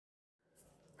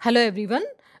Hello everyone,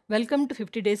 welcome to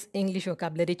 50 Days English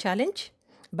Vocabulary Challenge.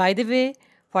 By the way,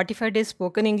 45 Days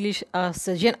Spoken English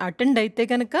session attend అయితే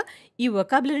కనుక ఈ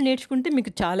vocabulary నేర్చుకుంటే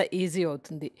మీకు చాలా ఈజీ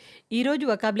అవుతుంది. ఈరోజు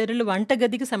వొకాబులరీలో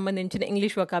వంటగదికి సంబంధించిన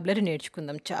ఇంగ్లీష్ వొకాబులరీ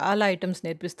నేర్చుకుందాం. చాలా ఐటమ్స్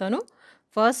నేర్పిస్తాను.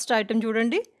 ఫస్ట్ ఐటమ్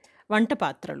చూడండి, వంట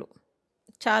పాత్రలు.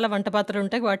 చాలా వంట పాత్రలు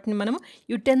ఉంటాయి, వాటిని మనం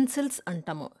యుటెన్సిల్స్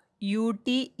అంటాము.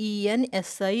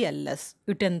 UTENSILS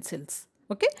utensils.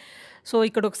 ఓకే, సో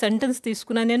ఇక్కడ ఒక సెంటెన్స్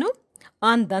తీసుకున్నా నేను.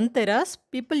 On Dhanteras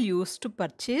people use to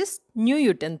purchase new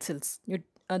utensils.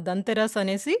 Dhanteras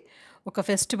అనేసి ఒక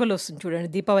ఫెస్టివల్ వస్తుంది చూడండి,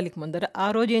 దీపావళికి ముందర. ఆ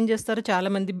రోజు ఏం చేస్తారు,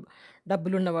 చాలామంది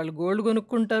డబ్బులున్న వాళ్ళు గోల్డ్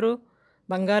కొనుక్కుంటారు,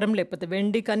 బంగారం లేకపోతే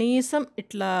వెండి, కనీసం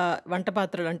ఇట్లా వంట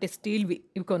పాత్రలు అంటే స్టీల్వి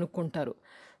ఇవి కొనుక్కుంటారు.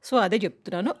 సో అదే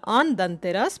చెప్తున్నాను. On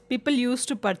Dhanteras people use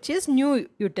to purchase new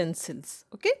utensils.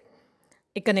 Okay,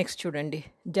 ఇక నెక్స్ట్ చూడండి,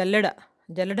 జల్లెడ.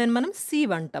 జల్లెడని మనం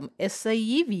సీవ్ అంటాం,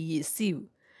 SIEVE, సీవ్.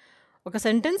 ఒక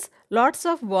sentence, lots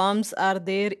of worms are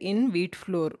there in wheat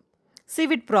flour,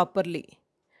 sieve it properly.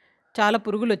 చాలా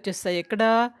పురుగులు వచ్చేస్తాయి ఎక్కడ,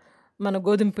 మన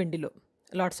గోధుమ పిండిలో.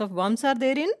 Lots of worms are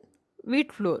there in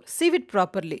wheat flour, sieve it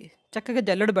properly. చక్కగా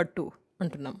జల్లెడబట్టు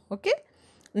అంటున్నాం. ఓకే,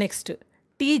 నెక్స్ట్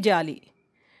టీ జాలి.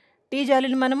 టీ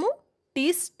జాలిని మనము టీ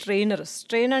స్ట్రెయినర్,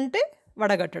 స్ట్రెయిన్ అంటే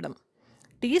వడగట్టడం,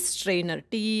 tea strainer,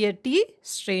 tea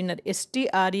strainer,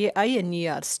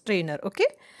 STRAINER, strainer. Okay,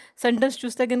 sentence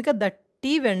చూస్తే కనుక the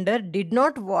tea vendor did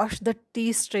not wash the tea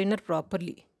strainer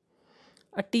properly.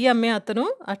 ఆ tea అమ్మే అతను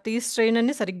ఆ టీ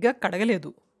స్ట్రెయినర్ని సరిగ్గా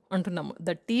కడగలేదు అంటున్నాము.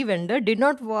 The tea vendor did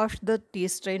not wash the tea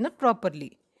strainer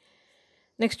properly.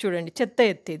 Next చూడండి, చెత్త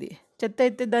ఎత్తేది. చెత్త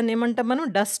ఎత్తే దాన్ని ఏమంటాం మనం,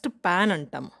 డస్ట్ ప్యాన్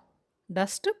అంటాము.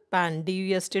 Dust pan,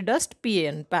 DUST, dust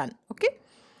PAN, pan. Okay,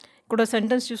 ఇక్కడ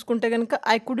సెంటెన్స్ చూసుకుంటే కనుక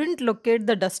I couldn't locate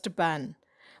the dust pan,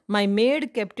 my made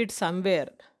kept it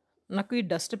somewhere. నాకు ఈ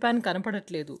డస్ట్ ప్యాన్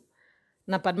కనపడట్లేదు,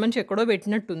 నా పని మనిషి ఎక్కడో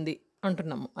పెట్టినట్టుంది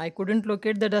అంటున్నాము. I couldn't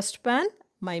locate the dust pan,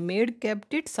 my made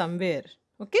kept it somewhere.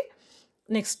 Okay,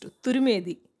 next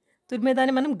తురిమేది.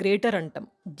 తురిమేదాన్ని మనం గ్రేటర్ అంటాం,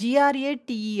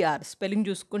 GRATER. స్పెల్లింగ్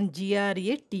చూసుకొని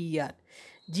GRATER.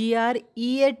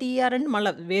 GREATER అంటే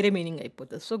మళ్ళీ వేరే మీనింగ్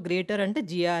అయిపోతుంది. సో గ్రేటర్ అంటే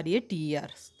GRATER.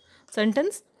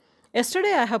 Sentence,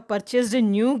 yesterday I have purchased a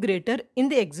new greater in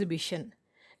the exhibition.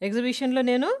 ఎగ్జిబిషన్లో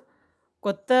నేను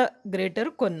కొత్త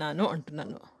గ్రేటర్ కొన్నాను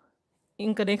అంటున్నాను.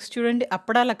 ఇంకా నెక్స్ట్ చూడండి,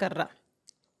 అప్పడాల కర్ర.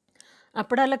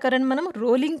 అప్పడాల కర్రని మనం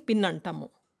రోలింగ్ పిన్ అంటాము,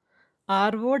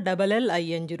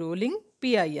 ROLLING, rolling,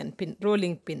 PIN, pin,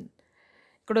 rolling pin.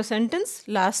 ఇక్కడ sentence,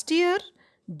 last year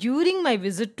during my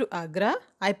visit to Agra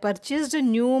I purchased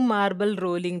new marble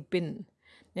rolling pin.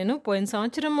 నేను పోయిన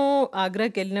సంవత్సరము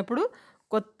ఆగ్రాకి వెళ్ళినప్పుడు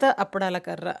కొత్త అప్పడాల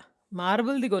కర్ర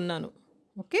మార్బుల్ది కొన్నాను.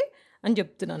 ఓకే అని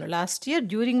చెప్తున్నాను. Last year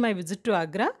during my visit to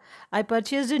Agra I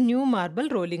purchased new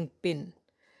marble rolling pin.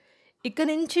 ఇక్కడ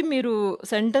నుంచి మీరు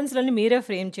సెంటెన్స్లని మీరే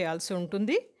ఫ్రేమ్ చేయాల్సి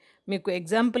ఉంటుంది. మీకు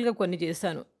ఎగ్జాంపుల్గా కొన్ని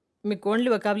చేశాను, మీకు ఓన్లీ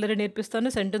వొకాబులరీ నేర్పిస్తాను.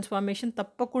 సెంటెన్స్ ఫార్మేషన్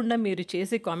తప్పకుండా మీరు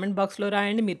చేసి కామెంట్ బాక్స్లో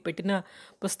రాయండి. మీరు పెట్టిన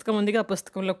పుస్తకం ఉందిగా, ఆ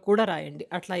పుస్తకంలో కూడా రాయండి.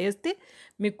 అట్లా వేస్తే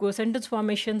మీకు సెంటెన్స్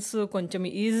ఫార్మేషన్స్ కొంచెం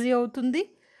ఈజీ అవుతుంది,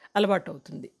 అలవాటు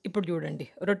అవుతుంది. ఇప్పుడు చూడండి,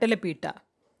 రొట్టెల పీట.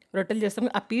 రొట్టెలు చేస్తాం,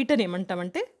 ఆ పీటని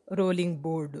ఏమంటామంటే రోలింగ్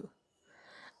బోర్డు.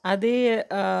 అదే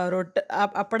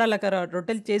అప్పడాల కర్ర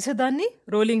రొట్టెలు చేసేదాన్ని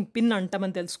రోలింగ్ పిన్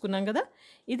అంటామని తెలుసుకున్నాం కదా.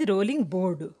 ఇది rolling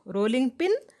board, rolling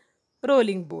pin,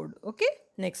 rolling board. Okay,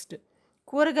 next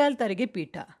కూరగాయలు తరిగే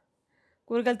పీట.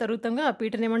 కూరగాయలు తరుగుతాంగా, ఆ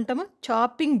పీటని ఏమంటాము,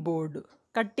 చాపింగ్ బోర్డు,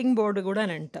 కట్టింగ్ బోర్డు కూడా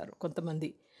అని అంటారు కొంతమంది.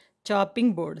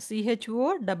 Chopping board,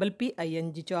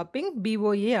 CHOPPING, chopping,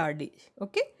 BOARD.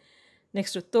 Okay,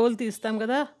 next తోలు తీస్తాం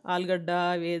కదా, ఆలుగడ్డ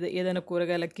ఏదైనా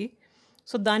కూరగాయలకి.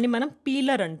 సో దాన్ని మనం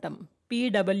పీలర్ అంటాం,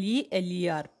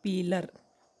 PEELER, పీలర్.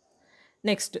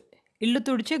 నెక్స్ట్ ఇల్లు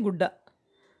తుడిచే గుడ్డ.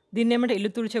 దీన్ని ఏమంటే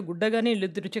ఇల్లు తుడిచే గుడ్డ కానీ ఇల్లు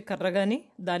తుడిచే కర్ర కానీ,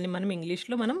 దాన్ని మనం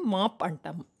ఇంగ్లీష్లో మనం మాప్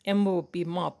అంటాము, MOP,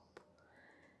 మాప్.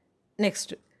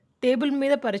 నెక్స్ట్ టేబుల్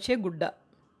మీద పరిచే గుడ్డ.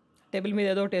 టేబుల్ మీద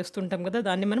ఏదో ఒకటి వేస్తుంటాం కదా,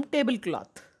 దాన్ని మనం table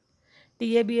cloth,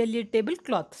 TABLE, table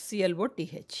cloth,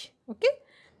 CLOTH. Okay,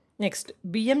 next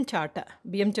బియ్యం చాట.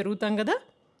 బియ్యం చెరుగుతాం కదా,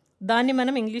 దాన్ని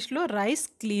మనం ఇంగ్లీష్లో రైస్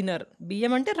క్లీనర్.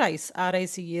 బియ్యం అంటే rice,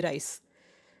 RICE, rice.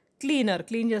 Cleaner,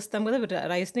 clean చేస్తాం కదా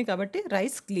రైస్ని, కాబట్టి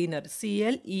rice cleaner,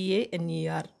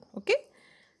 CLEANER. Okay,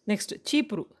 next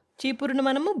చీపురు. చీపురుని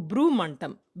మనము బ్రూమ్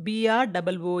అంటాం,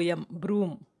 BROOM,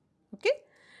 బ్రూమ్. Okay,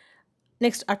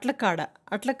 next అట్లకాడ.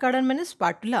 అట్లకాడని మనం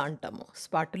స్పాటులా అంటాము,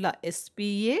 స్పాటులా,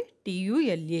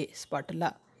 SPATULA,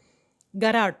 స్పాటులా.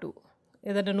 గరాటు,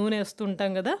 ఏదైనా నూనె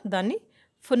వేస్తుంటాం కదా, దాన్ని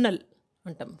ఫున్నల్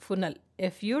అంటాం, ఫునల్,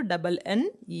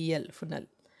 FUNNEL, ఫునల్.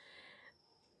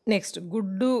 నెక్స్ట్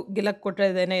గుడ్డు గిలక్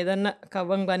కొట్టేదైనా ఏదన్నా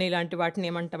కవ్వం కానీ ఇలాంటి వాటిని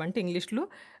ఏమంటామంటే ఇంగ్లీష్లో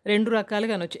 2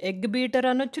 రకాలుగా అనొచ్చు, ఎగ్ బీటర్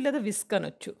అనొచ్చు లేదా విస్క్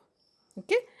అనొచ్చు.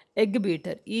 Okay, egg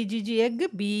beater, EGG egg,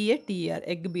 బిఏటిఆర్,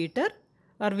 egg beater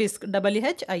are whisk,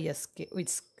 డబ్ల్యూహెచ్ఐఎస్కే,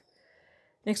 whisk.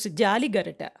 Next జాలి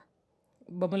గరిట,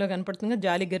 బొమ్మలో కనపడుతుంది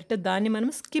జాలి గరిట, దాన్ని మనం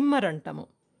స్కిమ్మర్ అంటాము,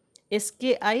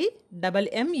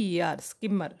 SKIMMER,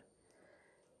 స్కిమ్మర్.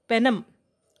 పెనం,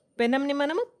 పెనంని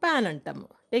మనము ప్యాన్ అంటాము.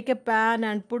 Take a pan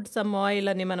and put some oil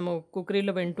అని మనము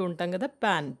కుక్కరీలో వింటూ ఉంటాం కదా,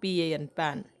 ప్యాన్, PAN,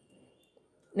 ప్యాన్.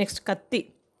 నెక్స్ట్ కత్తి,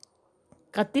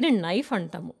 కత్తిని నైఫ్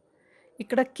అంటాము.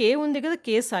 ఇక్కడ కే ఉంది కదా,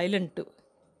 కే సైలెంట్,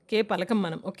 కే పలకం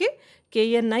మనం, ఓకే,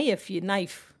 KNIFE,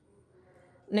 నైఫ్.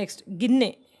 నెక్స్ట్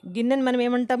గిన్నె, గిన్నెని మనం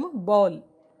ఏమంటాము, బౌల్,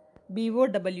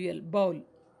 BOWL, బౌల్.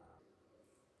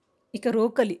 ఇక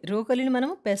రోకలి, రోకలిని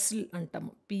మనము పెస్ల్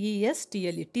అంటాము,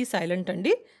 PESTLE, టీ సైలెంట్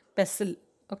అండి, పెస్ల్,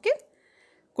 ఓకే.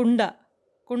 కుండ,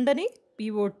 కుండని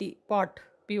POT, పాట్,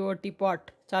 POT, పాట్,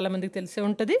 చాలామందికి తెలిసే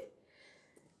ఉంటుంది.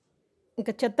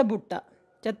 ఇంకా చెత్తబుట్ట,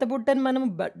 చెత్తబుట్టని మనం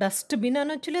డస్ట్బిన్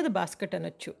అనొచ్చు లేదా బాస్కెట్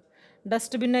అనొచ్చు.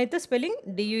 డస్ట్బిన్ అయితే స్పెల్లింగ్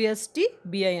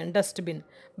DUSTBIN, డస్ట్బిన్.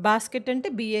 బాస్కెట్ అంటే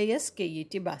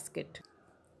BASKET, బాస్కెట్.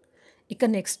 ఇక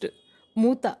నెక్స్ట్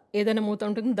మూత, ఏదైనా మూత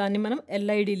ఉంటుంది, దాన్ని మనం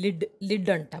LID, లిడ్, లిడ్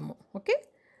అంటాము, ఓకే.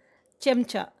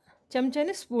 చెంచా,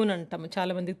 చెంచాని స్పూన్ అంటాము,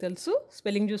 చాలామందికి తెలుసు,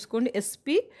 స్పెల్లింగ్ చూసుకోండి,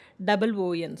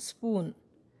 SPOON, స్పూన్.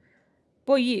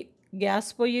 పొయ్యి, గ్యాస్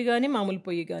పొయ్యి కానీ మామూలు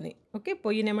పొయ్యి కానీ, ఓకే,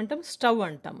 పొయ్యిని ఏమంటాం, స్టవ్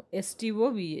అంటాము,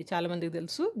 STOVE, చాలామందికి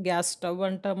తెలుసు, గ్యాస్ స్టవ్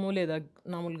అంటాము లేదా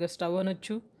మామూలుగా స్టవ్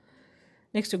అనొచ్చు.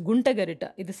 నెక్స్ట్ గుంట గరిట,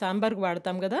 ఇది సాంబార్కి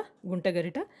వాడతాం కదా, గుంట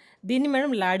గరిట, దీన్ని మనం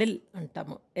లాడిల్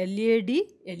అంటాము,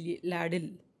 LADLE, లాడిల్,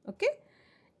 ఓకే.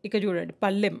 ఇక చూడండి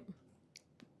పళ్ళెం,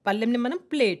 పళ్ళెంని మనం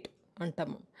ప్లేట్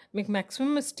అంటాము. మీకు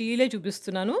మ్యాక్సిమం స్టీలే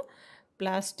చూపిస్తున్నాను,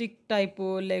 ప్లాస్టిక్ టైపు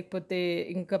లేకపోతే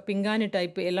ఇంకా పింగాణి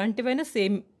టైపు ఎలాంటివైనా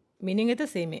సేమ్ మీనింగ్ అయితే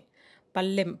సేమే.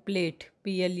 పళ్ళెం, ప్లేట్,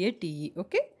 PLATE,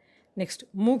 ఓకే. నెక్స్ట్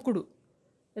మూకుడు,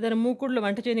 ఏదైనా మూకుడులో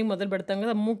వంట చేయడానికి మొదలు పెడతాం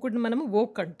కదా, మూకుడిని మనము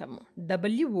ఓక్ అంటాము,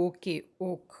 WOK,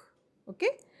 ఓక్, ఓకే.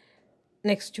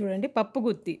 నెక్స్ట్ చూడండి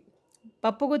పప్పుగుత్తి,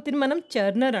 పప్పుగుత్తిని మనం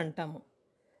చర్నర్ అంటాము,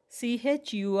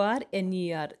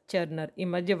 CHURNER, చర్నర్. ఈ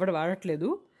మధ్య ఎవడు వాడట్లేదు,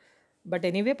 బట్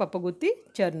ఎనీవే పప్పుగుత్తి,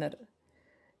 చర్నర్.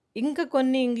 ఇంకా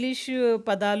కొన్ని ఇంగ్లీష్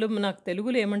పదాలు నాకు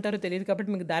తెలుగులో ఏమంటారో తెలియదు కాబట్టి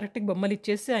మీకు డైరెక్ట్గా బొమ్మలు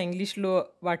ఇచ్చేసి ఆ ఇంగ్లీష్లో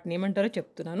వాటిని ఏమంటారో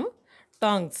చెప్తున్నాను.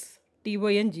 టాంగ్స్,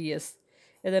 TONGS,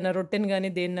 ఏదైనా రొట్టెని కానీ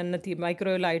దేన్నన్నా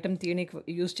మైక్రోవేవ్ ఐటమ్ తీయడానికి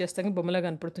యూజ్ చేస్తాం, బొమ్మలో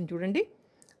కనపడుతుంది చూడండి,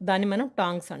 దాన్ని మనం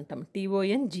టాంగ్స్ అంటాం,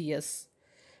 TONGS.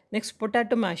 నెక్స్ట్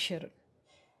పొటాటో మ్యాషర్,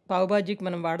 పావుబాజీకి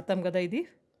మనం వాడతాం కదా, ఇది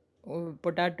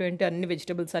పొటాటో అంటే అన్ని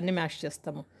వెజిటబుల్స్ అన్నీ మ్యాష్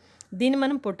చేస్తాము, దీన్ని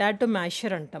మనం పొటాటో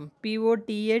మ్యాషర్ అంటాం,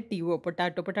 POTATO,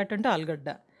 పొటాటో, పొటాటో అంటే ఆలుగడ్డ,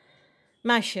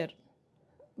 మ్యాషర్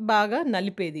బాగా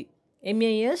నలిపేది,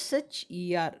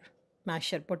 MASHER,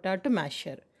 మ్యాషర్, పొటాటో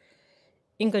మ్యాషర్.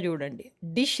 ఇంకా చూడండి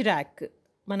డిష్ ర్యాక్,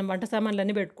 మనం వంట సామాన్లు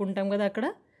అన్నీ పెట్టుకుంటాం కదా అక్కడ,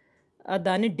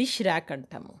 దాన్ని డిష్ ర్యాక్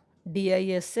అంటాము,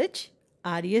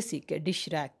 DISHRACK, డిష్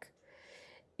ర్యాక్.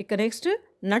 ఇక నెక్స్ట్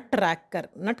నట్ ర్యాకర్,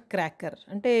 నట్ క్రాకర్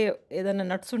అంటే ఏదైనా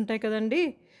నట్స్ ఉంటాయి కదండి,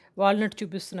 వాల్నట్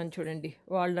చూపిస్తున్నాను చూడండి,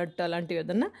 వాల్నట్ అలాంటివి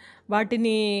ఏదన్నా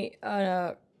వాటిని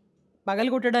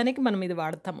పగలగొట్టడానికి మనం ఇది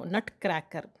వాడతాము, నట్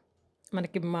క్రాకర్.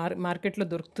 మనకి మార్కెట్లో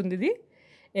దొరుకుతుంది ఇది,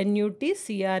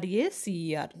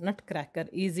 NUTCRACER, నట్ క్రాకర్,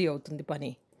 ఈజీ అవుతుంది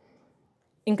పని.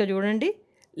 ఇంకా చూడండి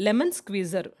లెమన్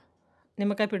స్క్వీజర్,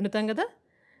 నిమ్మకాయ పిండుతాం కదా,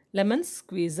 లెమన్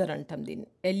స్క్వీజర్ అంటాం దీన్ని,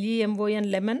 LEMON,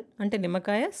 లెమన్ అంటే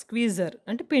నిమ్మకాయ, స్క్వీజర్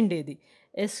అంటే పిండేది,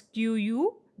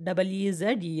 SQUEEZER,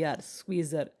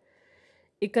 స్క్వీజర్.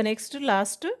 ఇక నెక్స్ట్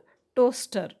లాస్ట్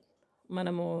టోస్టర్,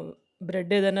 మనము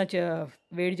బ్రెడ్ ఏదైనా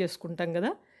వేడి చేసుకుంటాం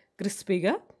కదా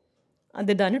క్రిస్పీగా,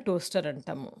 అదే దాన్ని టోస్టర్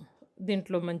అంటాము.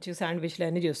 దీంట్లో మంచి శాండ్విచ్లు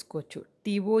అన్నీ చేసుకోవచ్చు,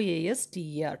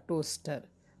 TOASTER, టోస్టర్,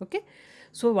 ఓకే.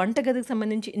 సో వంటగదికి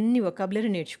సంబంధించి ఇన్ని వొకాబులరీ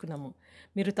నేర్చుకున్నాము.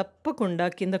 మీరు తప్పకుండా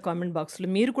కింద కామెంట్ బాక్స్లో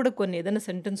మీరు కూడా కొన్ని ఏదైనా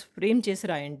సెంటెన్స్ ఫ్రేమ్ చేసి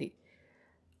రాయండి,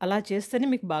 అలా చేస్తేనే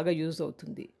మీకు బాగా యూజ్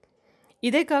అవుతుంది.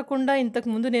 ఇదే కాకుండా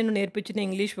ఇంతకుముందు నేను నేర్పించిన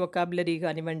ఇంగ్లీష్ వొకాబులరీ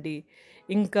కానివ్వండి,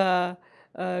 ఇంకా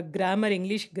గ్రామర్,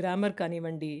 ఇంగ్లీష్ గ్రామర్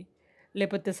కానివ్వండి,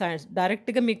 లేకపోతే సైన్స్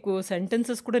డైరెక్ట్గా మీకు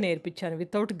సెంటెన్సెస్ కూడా నేర్పించాను,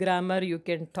 without grammar you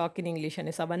can talk in English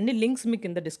అనేసి, అవన్నీ లింక్స్ మీకు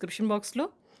కింద డిస్క్రిప్షన్ బాక్స్లో,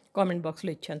 కామెంట్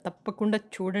బాక్స్లో ఇచ్చాను, తప్పకుండా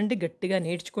చూడండి, గట్టిగా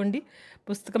నేర్చుకోండి.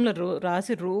 పుస్తకంలో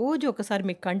రాసి రోజు ఒకసారి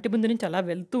మీ కంటి ముందు నుంచి అలా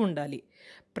వెళ్తూ ఉండాలి.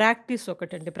 ప్రాక్టీస్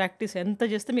ఒకటండి, ప్రాక్టీస్ ఎంత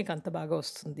చేస్తే మీకు అంత బాగా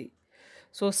వస్తుంది.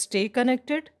 So stay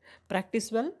connected, practice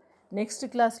well. Next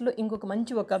క్లాస్లో ఇంకొక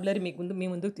మంచి వొకాబులరీ మీ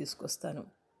ముందుకు తీసుకొస్తాను.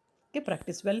 Okay,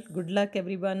 practice well. Good luck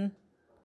everyone.